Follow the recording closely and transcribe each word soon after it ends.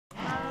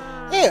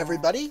Hey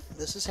everybody,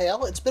 this is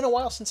Hale. It's been a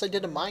while since I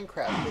did a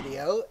Minecraft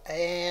video,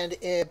 and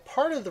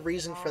part of the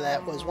reason for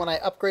that was when I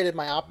upgraded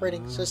my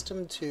operating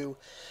system to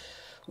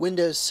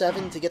Windows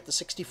 7 to get the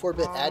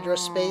 64-bit address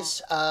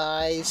space,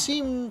 I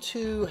seem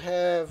to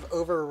have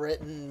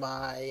overwritten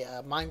my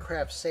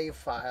Minecraft save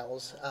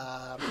files.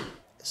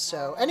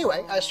 So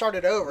anyway, I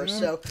started over,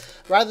 so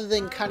rather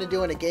than kind of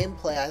doing a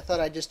gameplay, I thought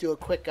I'd just do a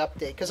quick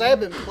update, because I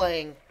have been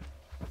playing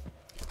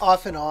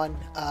off and on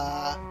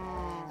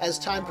as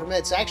time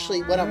permits.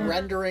 Actually, when I'm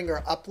rendering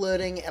or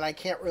uploading and I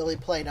can't really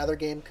play another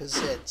game because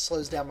it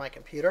slows down my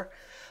computer,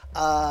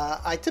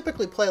 I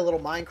typically play a little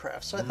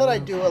Minecraft. So I thought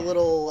I'd do a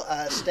little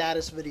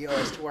status video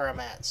as to where I'm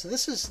at. So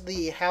this is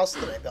the house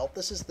that I built.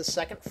 This is the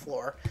second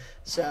floor.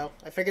 So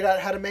I figured out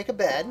how to make a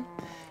bed.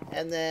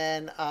 And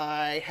then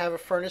I have a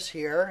furnace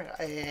here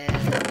and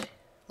a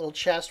little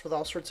chest with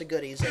all sorts of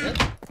goodies in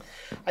it.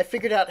 I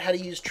figured out how to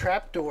use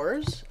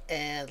trapdoors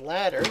and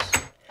ladders.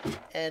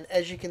 And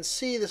as you can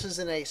see, this is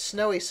in a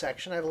snowy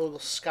section. I have a little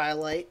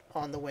skylight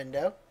on the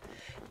window.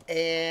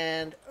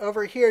 And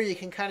over here you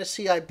can kind of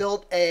see I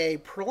built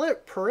a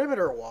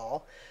perimeter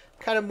wall,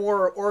 kind of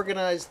more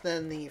organized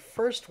than the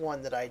first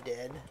one that I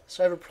did.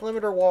 So I have a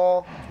perimeter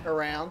wall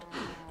around.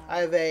 I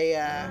have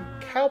a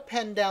cow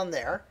pen down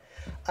there.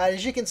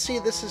 As you can see,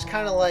 this is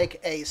kind of like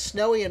a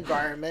snowy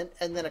environment,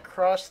 and then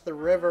across the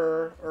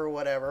river or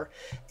whatever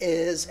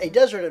is a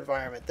desert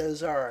environment.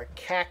 Those are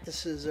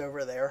cactuses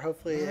over there.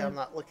 Hopefully I'm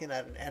not looking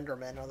at an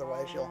Enderman,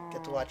 otherwise you'll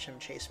get to watch him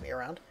chase me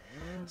around.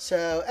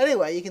 So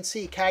anyway, you can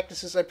see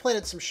cactuses. I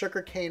planted some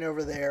sugar cane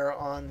over there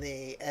on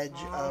the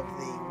edge of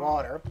the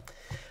water.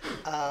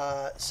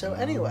 So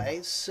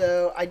anyway,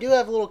 so I do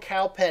have a little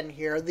cow pen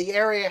here. The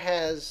area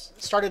has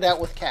started out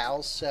with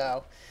cows,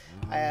 so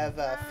I have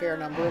a fair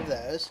number of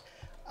those.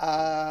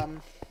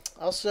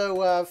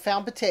 Also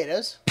found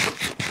potatoes.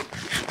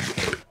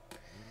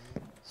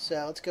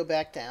 So let's go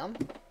back down.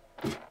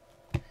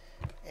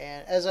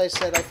 And as I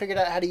said, I figured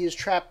out how to use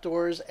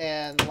trapdoors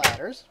and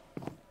ladders.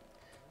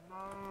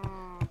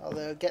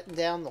 Although getting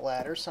down the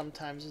ladder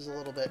sometimes is a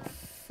little bit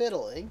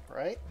fiddly,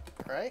 right?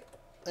 Right?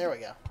 There we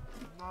go.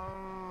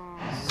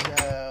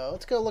 So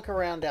let's go look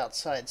around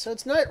outside. So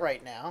it's night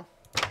right now,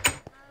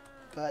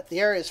 but the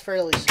area is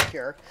fairly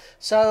secure.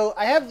 So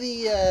I have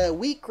the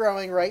wheat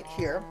growing right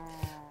here.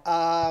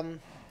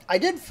 I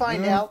did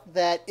find out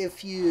that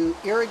if you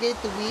irrigate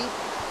the wheat...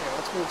 Here,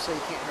 let's move so you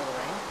can't hear the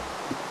rain.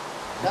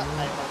 No, I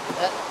didn't want to do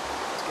that.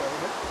 Let's go over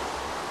here.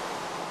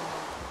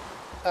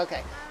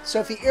 Okay, so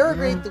if you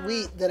irrigate the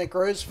wheat, then it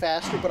grows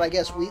faster, but I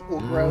guess wheat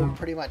will grow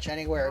pretty much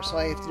anywhere. So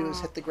all you have to do is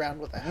hit the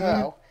ground with a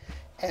hoe,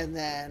 and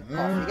then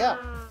off you go.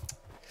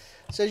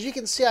 So as you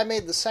can see, I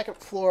made the second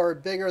floor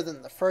bigger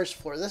than the first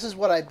floor. This is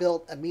what I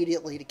built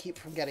immediately to keep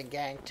from getting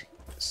ganked.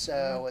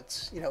 So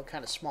it's, you know,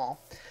 kind of small.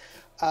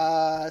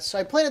 So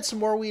I planted some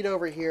more wheat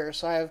over here.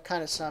 So I have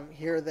kind of some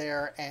here,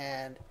 there,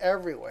 and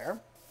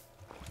everywhere.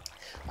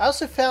 I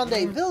also found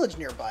a village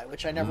nearby,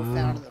 which I never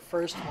found in the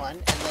first one.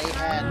 And they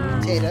had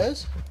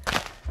potatoes.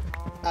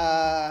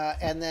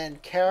 And then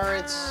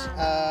carrots,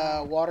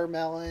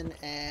 watermelon,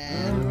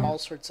 and all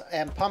sorts of,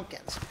 and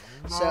pumpkins.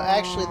 So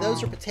actually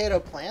those are potato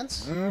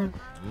plants.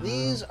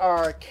 These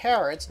are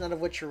carrots, none of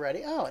which are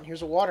ready. Oh, and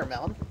here's a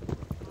watermelon.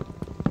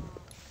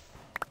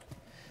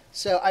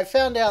 So I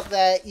found out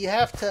that you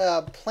have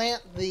to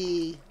plant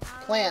the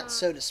plant,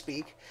 so to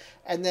speak,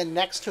 and then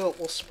next to it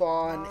will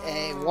spawn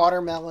a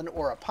watermelon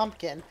or a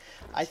pumpkin.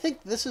 I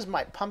think this is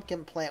my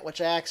pumpkin plant,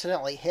 which I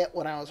accidentally hit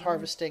when I was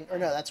harvesting. Or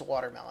no, that's a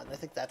watermelon. I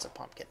think that's a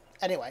pumpkin.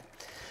 Anyway,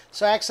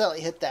 so I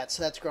accidentally hit that,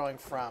 so that's growing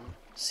from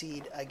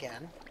seed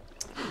again.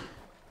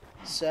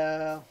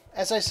 So,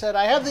 as I said,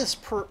 I have this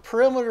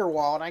perimeter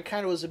wall, and I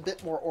kind of was a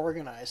bit more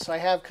organized. So I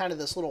have kind of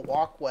this little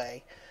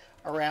walkway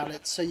around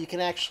it, so you can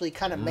actually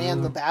kind of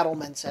man the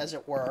battlements, as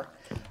it were.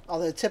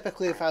 Although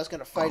typically, if I was going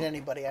to fight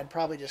anybody, I'd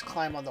probably just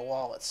climb on the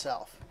wall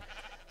itself.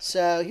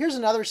 So here's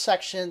another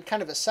section,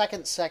 kind of a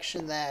second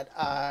section that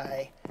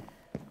I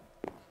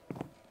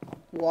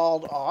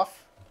walled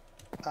off.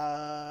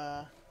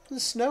 The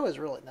snow is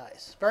really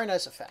nice. Very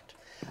nice effect.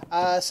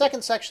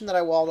 Second section that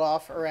I walled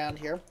off around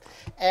here.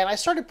 And I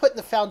started putting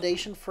the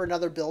foundation for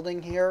another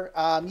building here.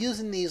 I'm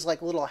using these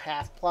like little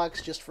half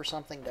blocks just for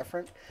something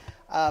different.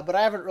 But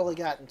I haven't really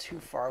gotten too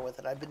far with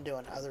it. I've been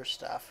doing other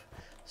stuff.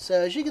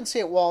 So as you can see,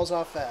 it walls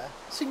off a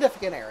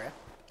significant area.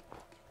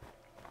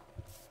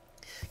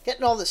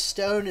 Getting all the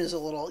stone is a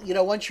little, you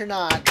know, once you're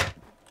not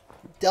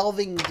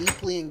delving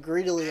deeply and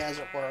greedily, as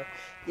it were,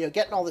 you know,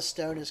 getting all the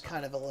stone is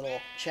kind of a little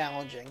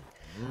challenging.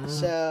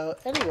 So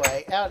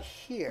anyway, out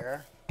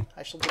here,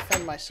 I shall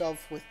defend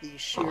myself with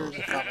these shears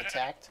if I'm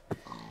attacked.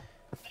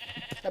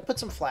 I put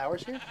some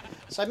flowers here.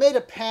 So I made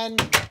a pen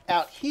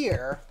out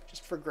here,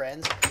 just for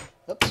grins.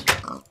 Oops.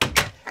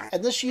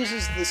 And this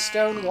uses the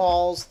stone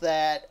walls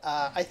that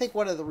I think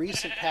one of the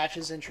recent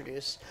patches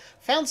introduced.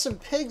 Found some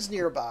pigs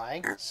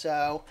nearby,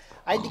 so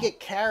I had to get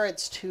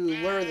carrots to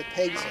lure the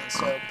pigs in.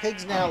 So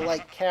pigs now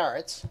like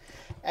carrots.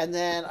 And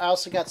then I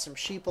also got some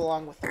sheep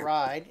along with the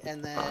ride,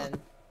 and then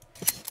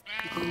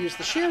you can use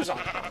the shears on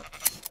them.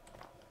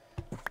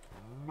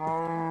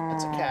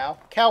 That's a cow.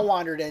 Cow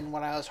wandered in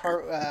when I was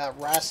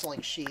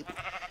wrestling sheep.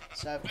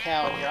 So I have a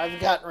cow in here. I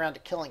haven't gotten around to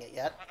killing it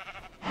yet.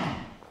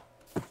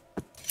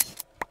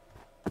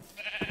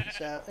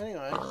 So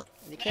anyway,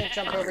 you can't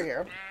jump over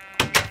here.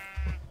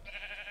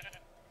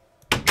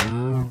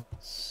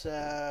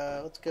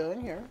 So let's go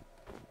in here.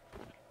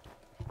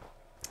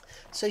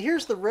 So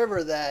here's the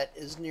river that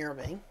is near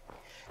me.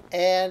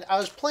 And I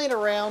was playing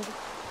around.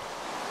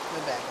 My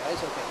bad,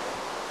 guys. Okay.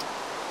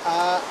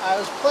 I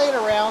was playing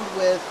around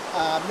with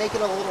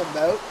making a little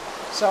moat.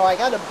 So I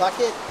got a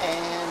bucket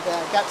and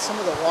got some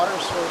of the water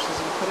sources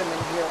and put them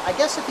in here. I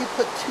guess if you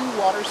put two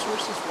water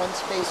sources one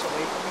space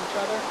away from each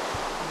other,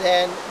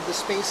 then the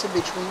space in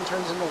between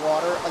turns into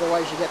water.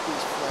 Otherwise, you get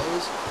these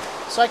flows.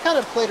 So I kind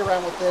of played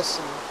around with this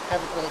and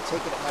haven't really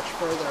taken it much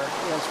further,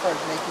 as far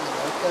as making the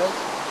moat goes.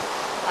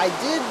 I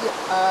did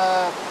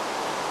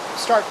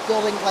start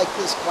building like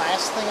this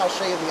glass thing. I'll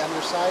show you the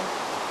underside.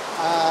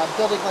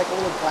 Building like a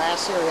little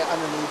glass area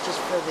underneath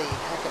just for the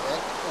heck of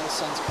it when the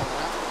sun's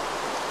coming up.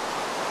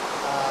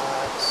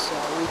 So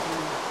we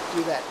can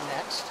do that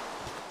next.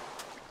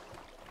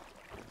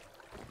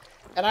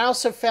 And I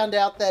also found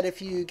out that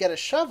if you get a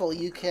shovel,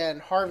 you can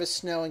harvest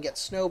snow and get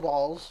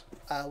snowballs,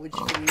 which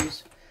you can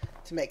use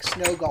to make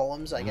snow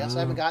golems, I guess. I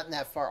haven't gotten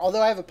that far.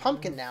 Although I have a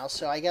pumpkin now,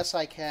 so I guess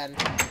I can...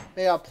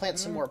 Maybe I'll plant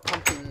some more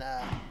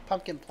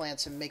pumpkin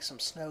plants and make some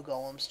snow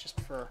golems just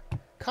for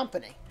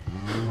company.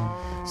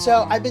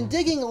 So I've been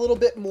digging a little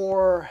bit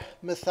more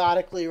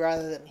methodically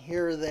rather than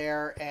here,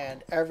 there,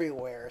 and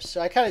everywhere. So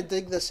I kind of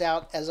dig this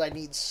out as I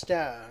need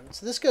stone.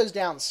 So this goes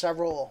down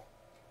several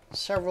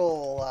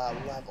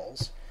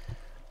levels.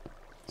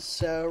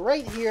 So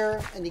right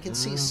here, and you can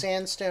see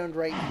sandstone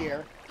right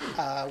here,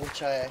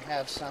 which I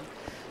have some.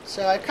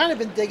 So I've kind of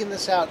been digging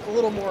this out a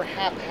little more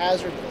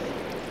haphazardly.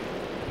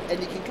 And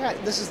you can kind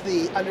of, this is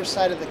the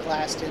underside of the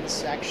glassed-in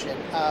section.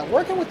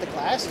 Working with the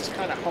glass is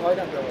kind of hard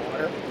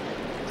underwater.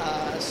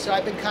 So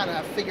I've been kind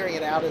of figuring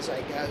it out as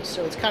I go.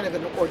 So it's kind of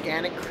an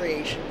organic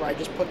creation where I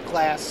just put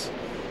glass,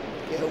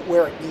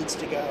 where it needs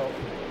to go.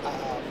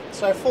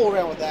 So I fool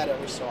around with that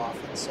every so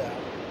often. So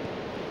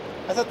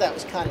I thought that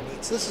was kind of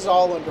neat. So this is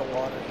all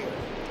underwater here.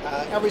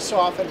 Every so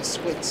often a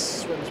squid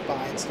swims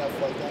by and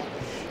stuff like that.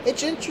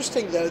 It's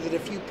interesting, though, that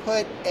if you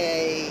put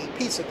a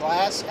piece of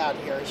glass out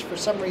here, for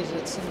some reason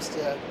it seems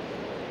to...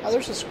 Oh,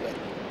 there's a squid.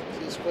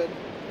 See the squid?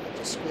 I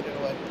just squid it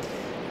away.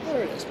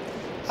 There it is.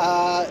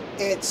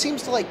 It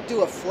seems to, like,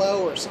 do a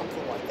flow or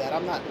something like that.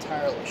 I'm not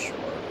entirely sure.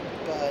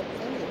 But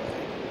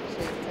anyway, so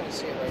you can kind of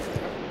see it right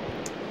there.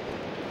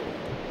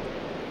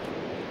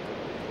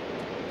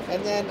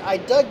 And then I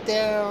dug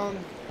down...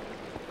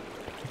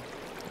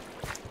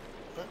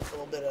 A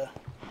little bit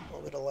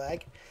of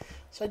lag.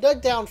 So I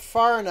dug down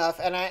far enough,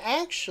 and I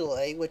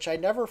actually, which I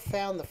never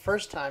found the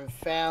first time,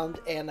 found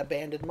an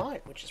abandoned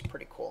mine, which is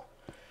pretty cool.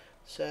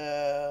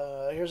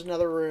 So here's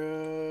another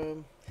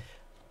room.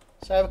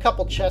 So I have a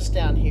couple chests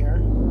down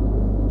here.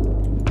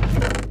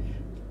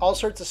 All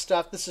sorts of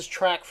stuff. This is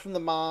track from the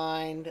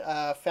mine.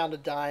 Found a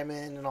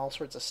diamond and all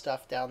sorts of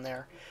stuff down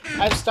there.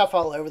 I have stuff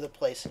all over the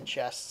place in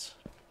chests.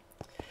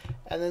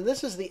 And then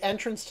this is the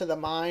entrance to the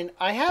mine.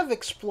 I have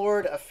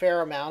explored a fair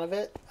amount of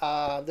it.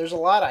 There's a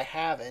lot I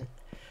haven't.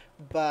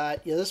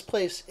 But this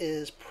place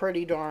is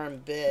pretty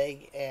darn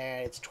big,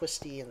 and it's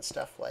twisty and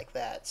stuff like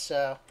that.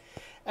 So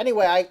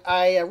anyway,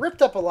 I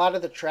ripped up a lot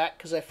of the track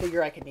because I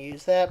figure I can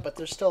use that, but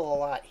there's still a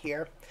lot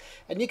here.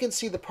 And you can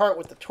see the part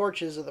with the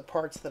torches are the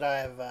parts that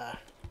I've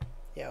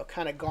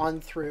kind of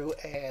gone through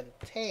and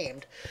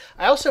tamed.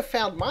 I also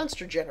found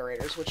monster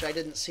generators, which I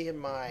didn't see in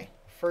my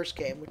first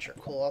game, which are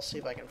cool. I'll see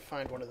if I can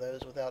find one of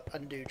those without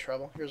undue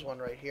trouble. Here's one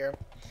right here.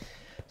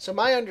 So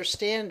my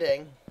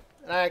understanding...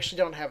 And I actually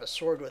don't have a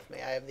sword with me.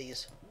 I have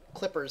these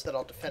clippers that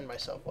I'll defend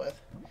myself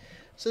with.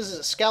 So this is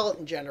a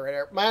skeleton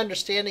generator. My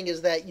understanding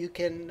is that you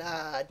can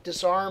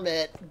disarm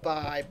it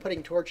by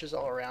putting torches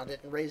all around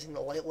it and raising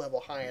the light level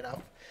high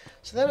enough.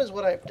 So that is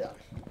what I've done.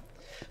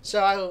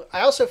 So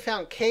I also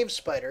found cave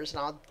spiders, and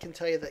I can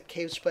tell you that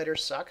cave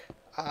spiders suck.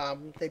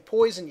 They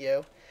poison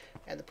you,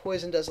 and the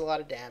poison does a lot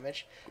of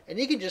damage. And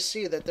you can just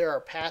see that there are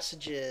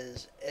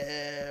passages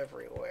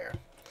everywhere.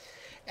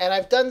 And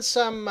I've done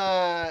some...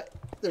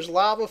 there's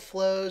lava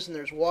flows and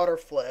there's water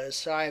flows,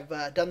 so I've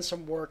done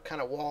some work kind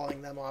of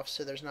walling them off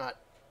so there's not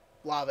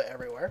lava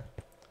everywhere.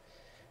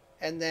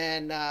 And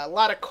then a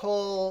lot of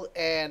coal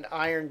and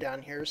iron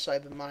down here, so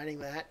I've been mining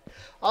that.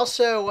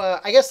 Also,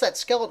 I guess that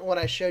skeleton one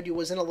I showed you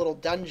was in a little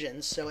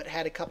dungeon, so it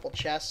had a couple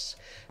chests.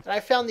 And I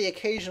found the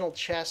occasional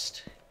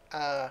chest,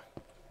 and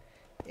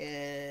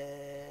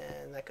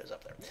that goes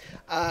up there,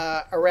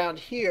 around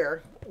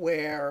here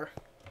where...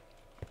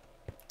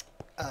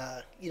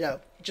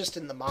 just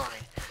in the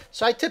mine.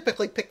 So I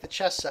typically pick the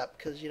chests up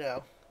because,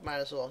 might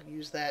as well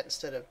use that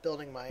instead of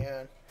building my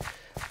own.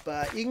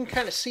 But you can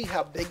kind of see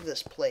how big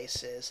this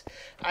place is.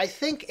 I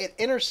think it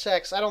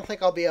intersects. I don't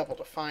think I'll be able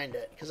to find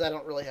it because I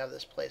don't really have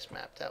this place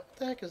mapped out. What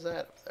the heck is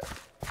that up there?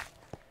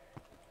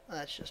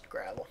 That's just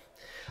gravel.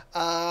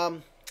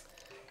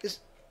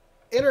 This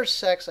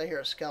intersects. I hear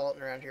a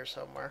skeleton around here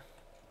somewhere.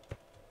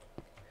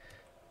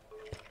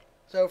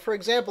 So, for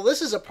example,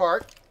 this is a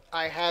part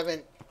I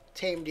haven't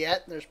tamed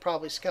yet. There's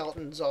probably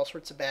skeletons, all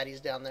sorts of baddies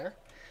down there.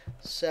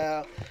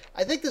 So,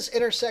 I think this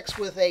intersects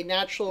with a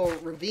natural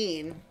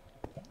ravine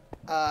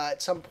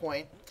at some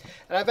point.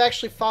 And I've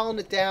actually fallen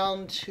it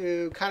down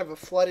to kind of a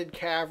flooded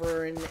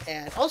cavern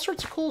and all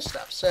sorts of cool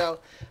stuff.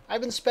 So,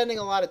 I've been spending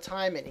a lot of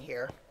time in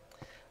here.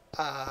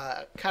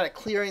 Kind of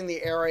clearing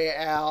the area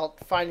out,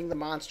 finding the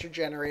monster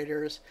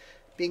generators,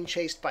 being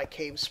chased by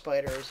cave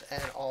spiders,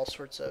 and all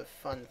sorts of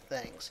fun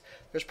things.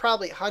 There's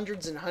probably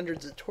hundreds and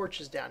hundreds of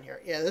torches down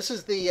here. Yeah, this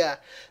is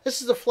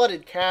the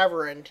flooded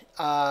cavern.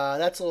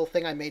 That's a little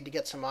thing I made to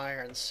get some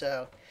iron.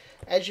 So,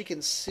 as you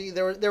can see,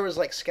 there was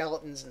like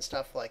skeletons and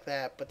stuff like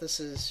that. But this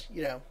is,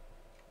 you know,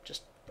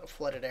 just a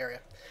flooded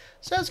area.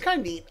 So it's kind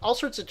of neat. All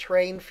sorts of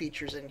terrain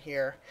features in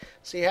here.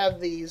 So you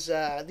have these.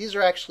 These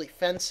are actually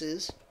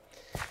fences.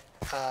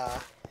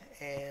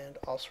 And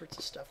all sorts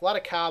of stuff. A lot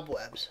of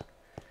cobwebs.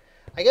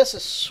 I guess a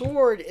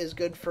sword is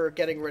good for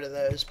getting rid of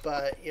those,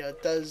 but you know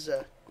it does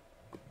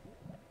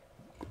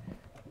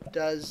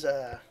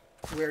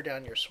wear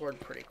down your sword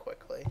pretty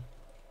quickly.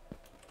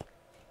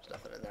 There's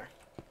nothing in there.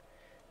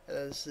 That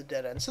is the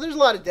dead end. So there's a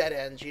lot of dead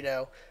ends, you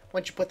know,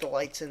 once you put the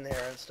lights in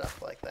there and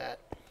stuff like that.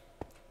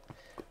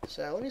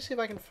 So let me see if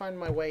I can find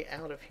my way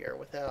out of here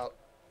without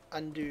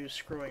undue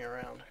screwing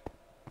around.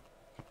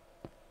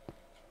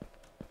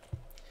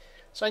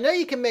 So I know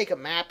you can make a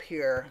map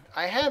here.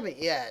 I haven't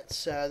yet,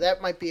 so that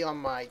might be on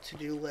my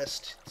to-do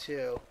list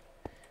to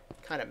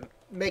kind of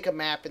make a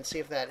map and see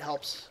if that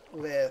helps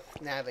with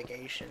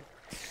navigation.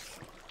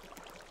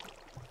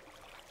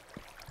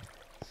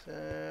 So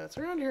it's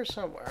around here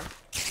somewhere.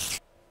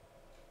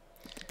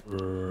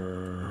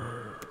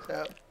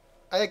 So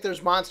I think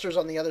there's monsters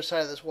on the other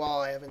side of this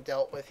wall I haven't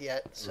dealt with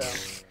yet, so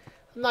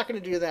I'm not going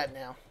to do that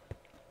now.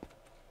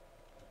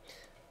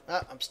 Oh,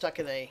 I'm stuck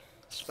in a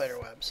spider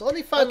web. So let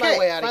me find my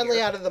way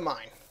out of the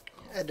mine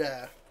and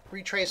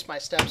retrace my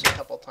steps a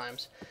couple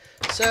times.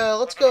 So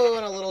let's go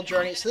on a little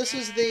journey. So this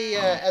is the,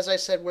 as I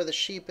said, where the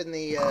sheep and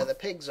the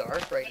pigs are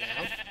right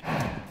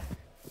now.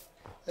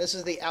 This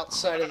is the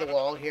outside of the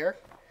wall here.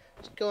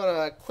 Just go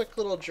on a quick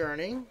little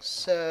journey.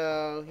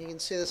 So you can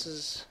see this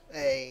is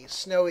a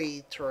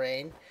snowy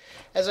terrain.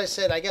 As I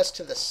said, I guess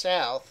to the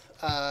south,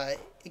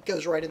 it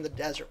goes right in the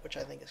desert, which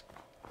I think is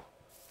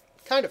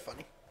kind of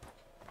funny.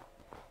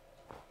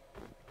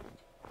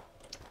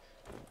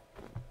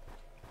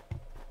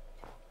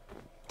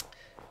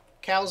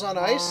 Cows on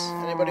ice.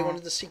 Anybody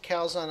wanted to see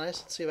cows on ice?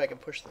 Let's see if I can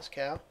push this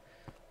cow.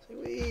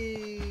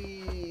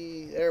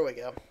 There we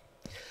go.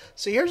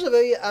 So here's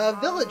a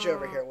village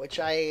over here, which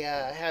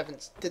I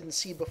didn't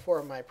see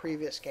before in my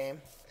previous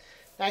game.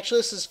 Actually,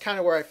 this is kind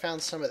of where I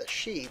found some of the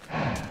sheep,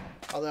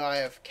 although I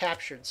have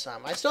captured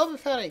some. I still haven't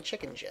found any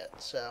chickens yet,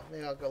 so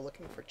maybe I'll go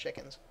looking for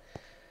chickens.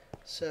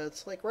 So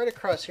it's like right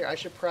across here. I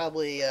should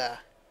probably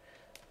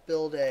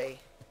build a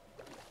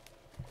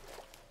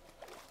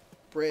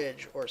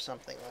bridge or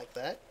something like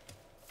that.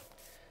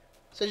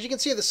 So as you can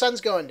see, the sun's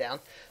going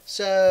down.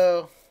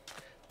 So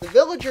the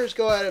villagers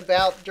go out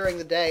about during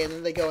the day, and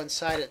then they go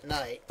inside at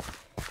night.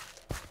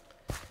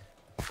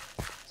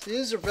 So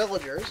these are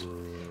villagers,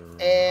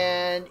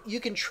 and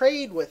you can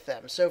trade with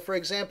them. So for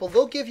example,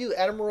 they'll give you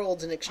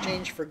emeralds in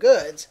exchange for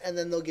goods, and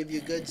then they'll give you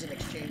goods in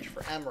exchange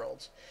for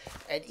emeralds.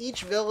 And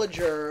each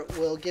villager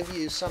will give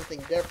you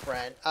something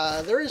different.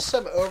 There is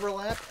some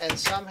overlap, and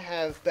some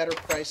have better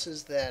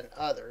prices than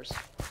others.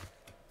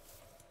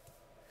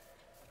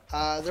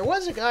 There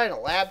was a guy in a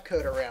lab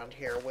coat around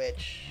here,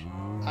 which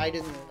I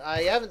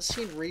haven't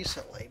seen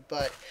recently,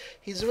 but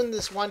he's in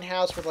this one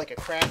house with like a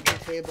crafting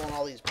table and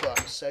all these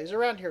books, so he's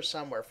around here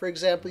somewhere. For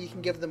example, you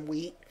can give them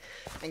wheat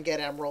and get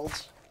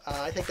emeralds.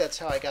 I think that's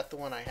how I got the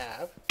one I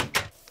have.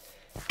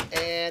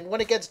 And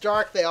when it gets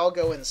dark, they all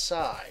go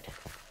inside,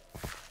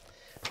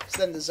 because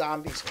then the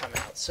zombies come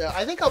out. So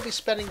I think I'll be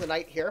spending the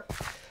night here.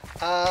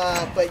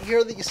 But here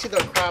you see the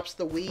crops,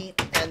 the wheat,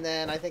 and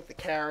then I think the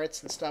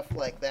carrots and stuff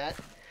like that.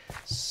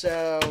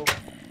 So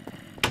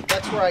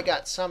that's where I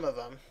got some of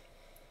them.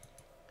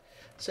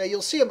 So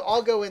you'll see them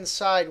all go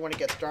inside when it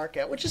gets dark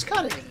out, which is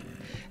kind of neat.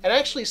 And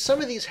actually,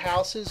 some of these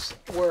houses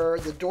where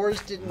the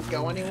doors didn't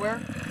go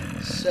anywhere,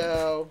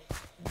 so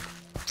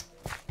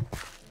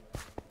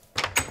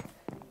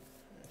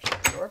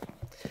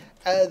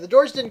the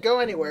doors didn't go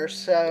anywhere,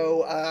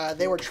 so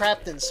they were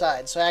trapped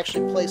inside. So I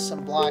actually placed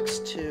some blocks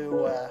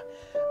to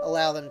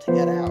allow them to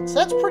get out. So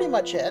that's pretty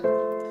much it.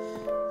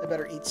 I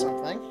better eat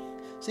something.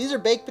 So these are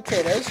baked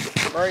potatoes,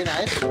 very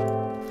nice.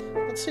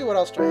 Let's see what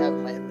else do I have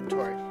in my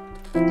inventory.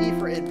 E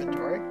for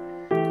inventory.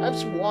 I have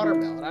some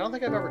watermelon. I don't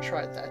think I've ever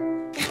tried that.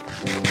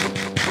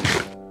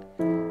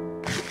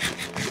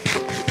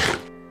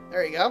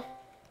 There you go.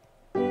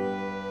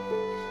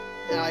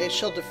 Now I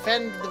shall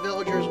defend the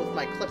villagers with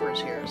my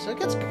clippers here. So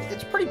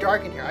it's pretty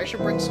dark in here. I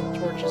should bring some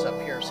torches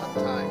up here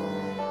sometime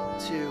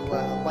to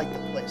light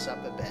the place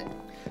up a bit.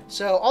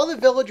 So all the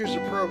villagers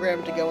are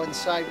programmed to go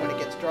inside when it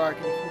gets dark,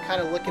 and you can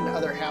kind of look into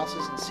other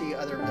houses and see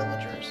other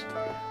villagers.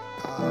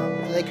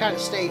 They kind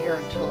of stay here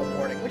until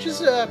morning, which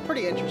is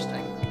pretty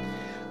interesting.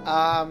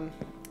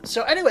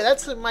 So anyway,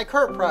 that's my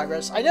current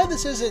progress. I know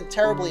this isn't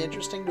terribly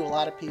interesting to a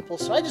lot of people,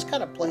 so I just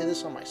kind of play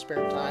this on my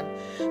spare time.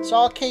 So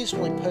I'll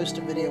occasionally post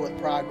a video with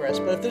progress,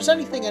 but if there's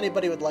anything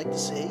anybody would like to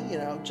see, you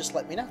know, just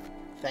let me know.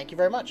 Thank you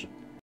very much.